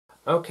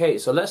Okay,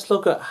 so let's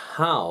look at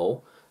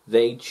how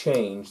they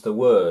change the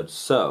words.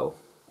 So,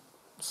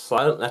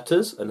 silent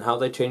letters and how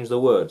they change the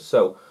words.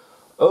 So,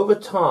 over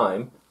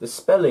time, the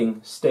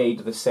spelling stayed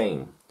the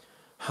same.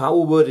 How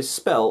a word is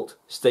spelt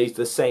stays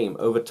the same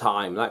over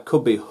time. That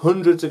could be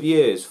hundreds of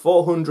years,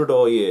 400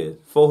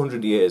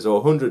 years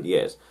or 100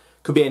 years.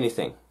 Could be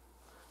anything.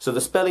 So the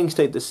spelling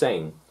stayed the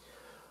same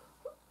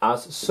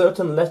as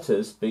certain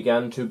letters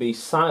began to be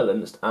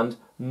silenced and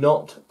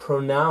not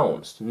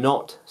pronounced,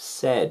 not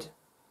said.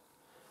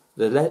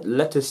 The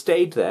letters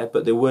stayed there,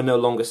 but they were no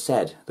longer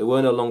said. They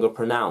were no longer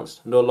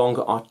pronounced, no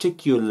longer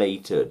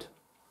articulated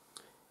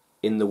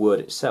in the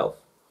word itself.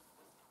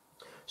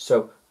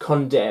 So,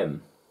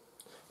 condemn.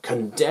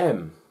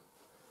 Condemn.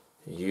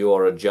 You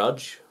are a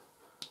judge,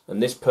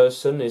 and this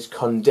person is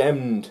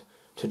condemned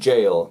to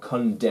jail.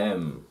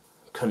 Condemn.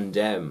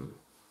 Condemn.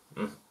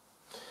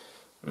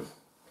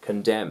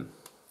 Condemn.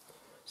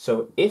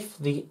 So, if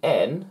the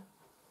N,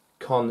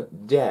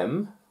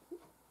 condemn,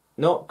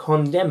 not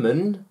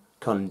condemn,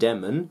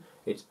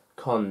 it's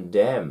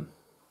condemn.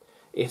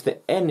 If the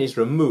N is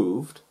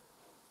removed,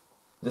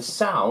 the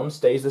sound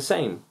stays the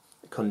same.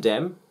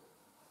 Condemn,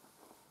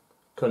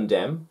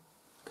 condemn,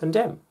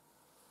 condemn.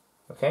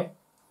 Okay?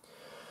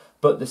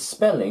 But the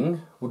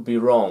spelling would be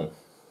wrong.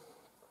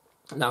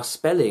 Now,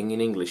 spelling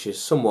in English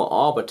is somewhat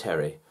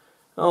arbitrary.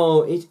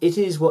 Oh, it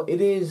is what it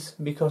is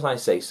because I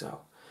say so.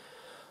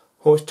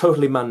 Or it's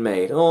totally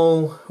man-made.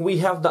 Oh, we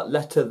have that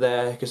letter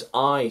there because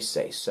I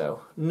say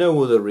so.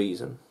 No other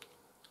reason.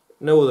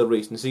 No other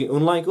reason. See,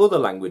 unlike other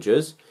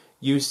languages,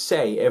 you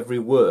say every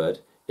word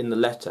in the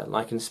letter.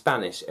 Like in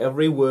Spanish,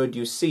 every word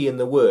you see in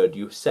the word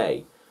you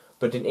say.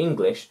 But in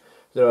English,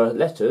 there are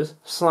letters,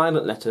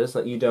 silent letters,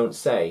 that you don't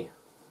say.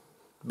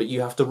 But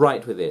you have to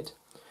write with it.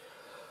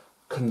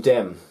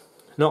 Condemn.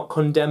 Not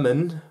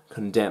condemn,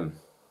 condemn.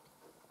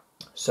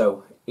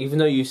 So, even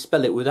though you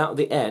spell it without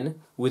the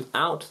N,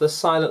 without the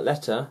silent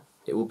letter,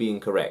 it will be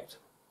incorrect.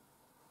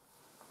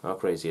 How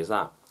crazy is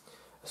that?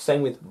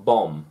 Same with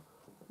bomb.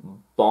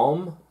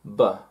 Bomb,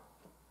 bomb.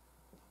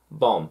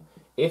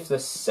 If the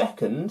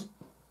second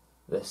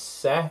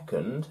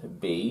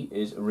B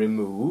is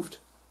removed,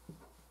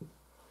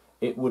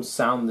 it would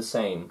sound the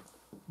same.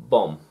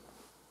 Bomb.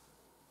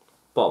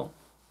 Bomb.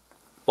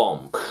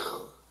 Bomb.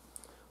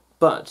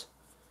 But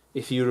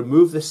if you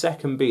remove the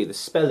second B, the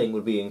spelling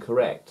would be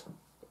incorrect.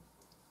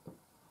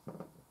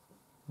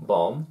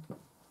 Bomb.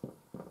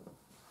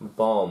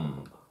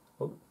 Bomb.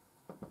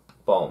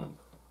 Bomb.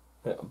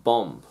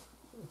 Bomb.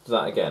 Do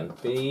that again.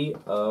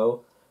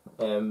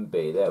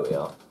 B-O-M-B. There we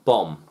are.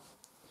 Bomb.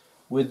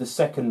 With the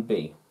second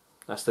B.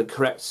 That's the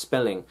correct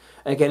spelling.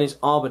 Again, it's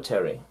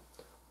arbitrary.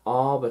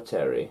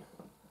 Arbitrary.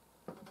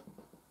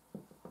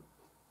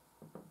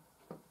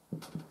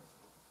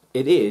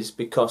 It is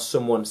because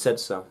someone said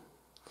so.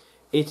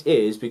 It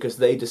is because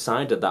they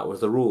decided that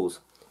was the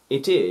rules.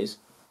 It is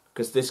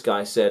because this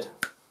guy said,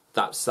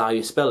 that's how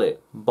you spell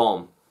it.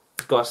 Bomb.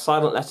 It's got a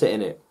silent letter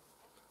in it.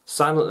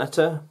 Silent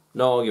letter,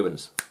 no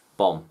arguments.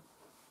 Bomb.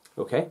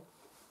 Okay?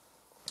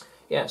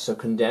 Yeah, so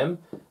condemn,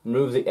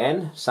 remove the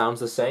N, sounds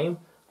the same,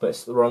 but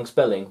it's the wrong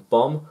spelling.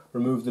 Bomb,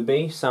 remove the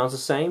B, sounds the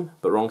same,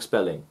 but wrong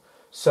spelling.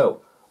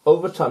 So,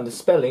 over time the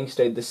spelling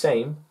stayed the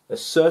same,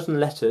 as certain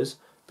letters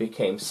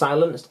became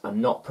silenced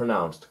and not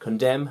pronounced.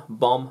 Condemn,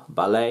 bomb,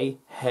 ballet,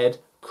 head,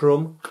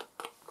 crumb,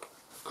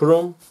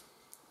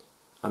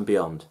 and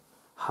beyond.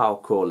 How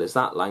cool is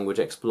that, language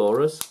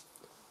explorers?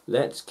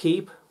 Let's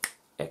keep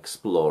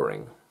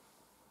exploring.